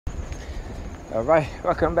Alright,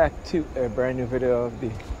 welcome back to a brand new video of the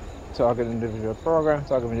Target Individual program,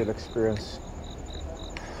 Target Individual Experience.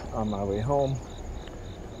 On my way home.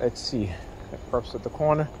 Let's see, the perps at the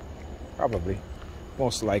corner, probably,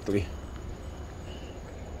 most likely.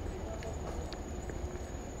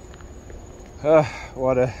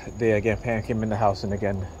 What a day again. Pam came in the house, and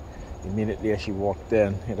again, immediately as she walked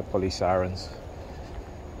in, hit the police sirens.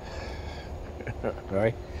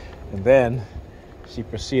 Right? And then she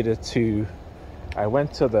proceeded to, I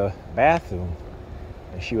went to the bathroom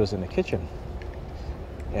and she was in the kitchen.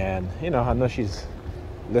 And, I know she's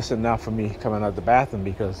listening now for me coming out of the bathroom,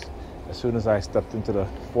 because as soon as I stepped into the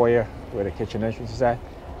foyer where the kitchen entrance is at,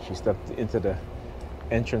 she stepped into the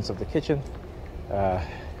entrance of the kitchen, had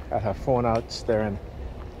her phone out, staring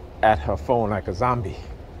at her phone like a zombie.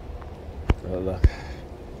 So look,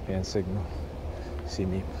 hand signal, see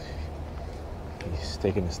me. He's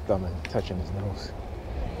taking his thumb and touching his nose.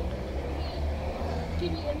 All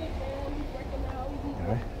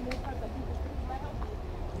right.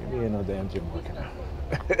 You ain't no damn gym working out.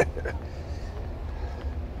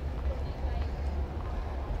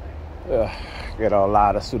 Get all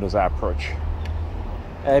loud as soon as I approach.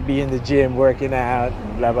 I'd be in the gym working out,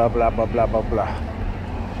 and blah, blah, blah, blah, blah, blah, blah.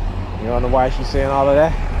 You wanna know why she's saying all of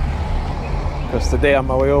that? Because today on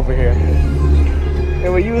my way over here, they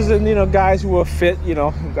were using, guys who are fit,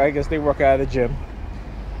 I guess they work out at the gym,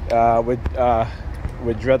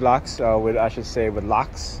 with dreadlocks, with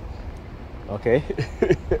locks. Okay.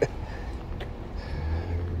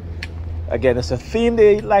 Again, it's a theme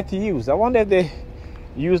they like to use. I wonder if they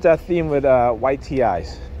use that theme with white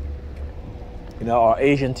TIs, or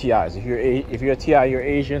Asian TIs. If you're a TI, you're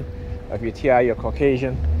Asian. If you're a TI, you're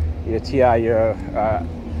Caucasian. If you're a TI, you're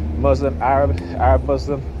Muslim, Arab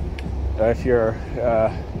Muslim. If you're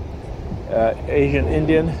Asian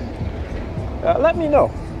Indian, let me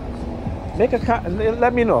know.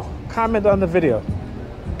 Let me know. Comment on the video.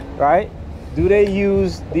 Right? Do they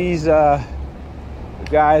use these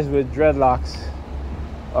guys with dreadlocks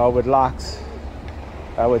or with locks,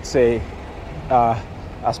 I would say,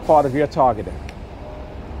 as part of your targeting?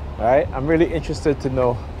 Right? I'm really interested to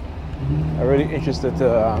know. I'm really interested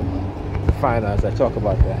to find out as I talk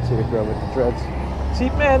about that. See the girl with the dreads. See,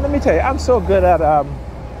 man, let me tell you, I'm so good at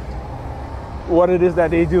what it is that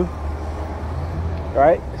they do.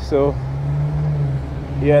 Right? So,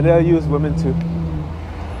 yeah, they'll use women too.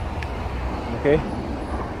 Okay?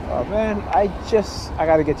 Oh man, I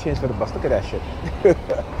gotta get changed for the bus. Look at that shit.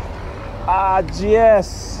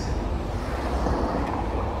 Yes.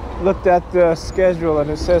 Looked at the schedule and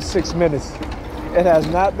it says 6 minutes. It has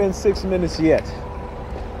not been 6 minutes yet.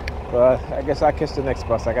 But I guess I'll catch the next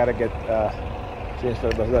bus. I gotta get changed for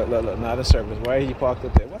the bus. Look, not a service. Why are you parked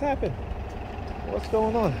up there? What happened? What's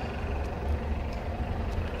going on?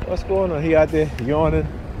 What's going on? He out there yawning.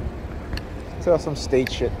 Tell some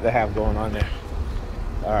state shit they have going on there.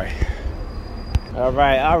 All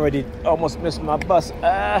right, I already almost missed my bus.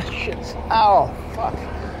 Shit. Ow, fuck.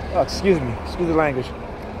 Oh, excuse the language.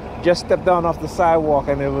 Just stepped down off the sidewalk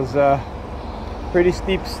and it was pretty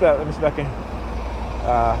steep step. Let me see if I can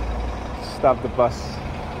stop the bus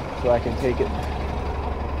so I can take it.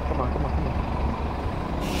 Come on.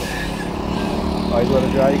 Oh, he's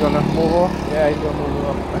gonna drive. You gonna move off? Yeah, he's gonna move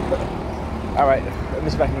off. All right, let me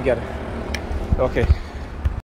see if I can get it. Okay.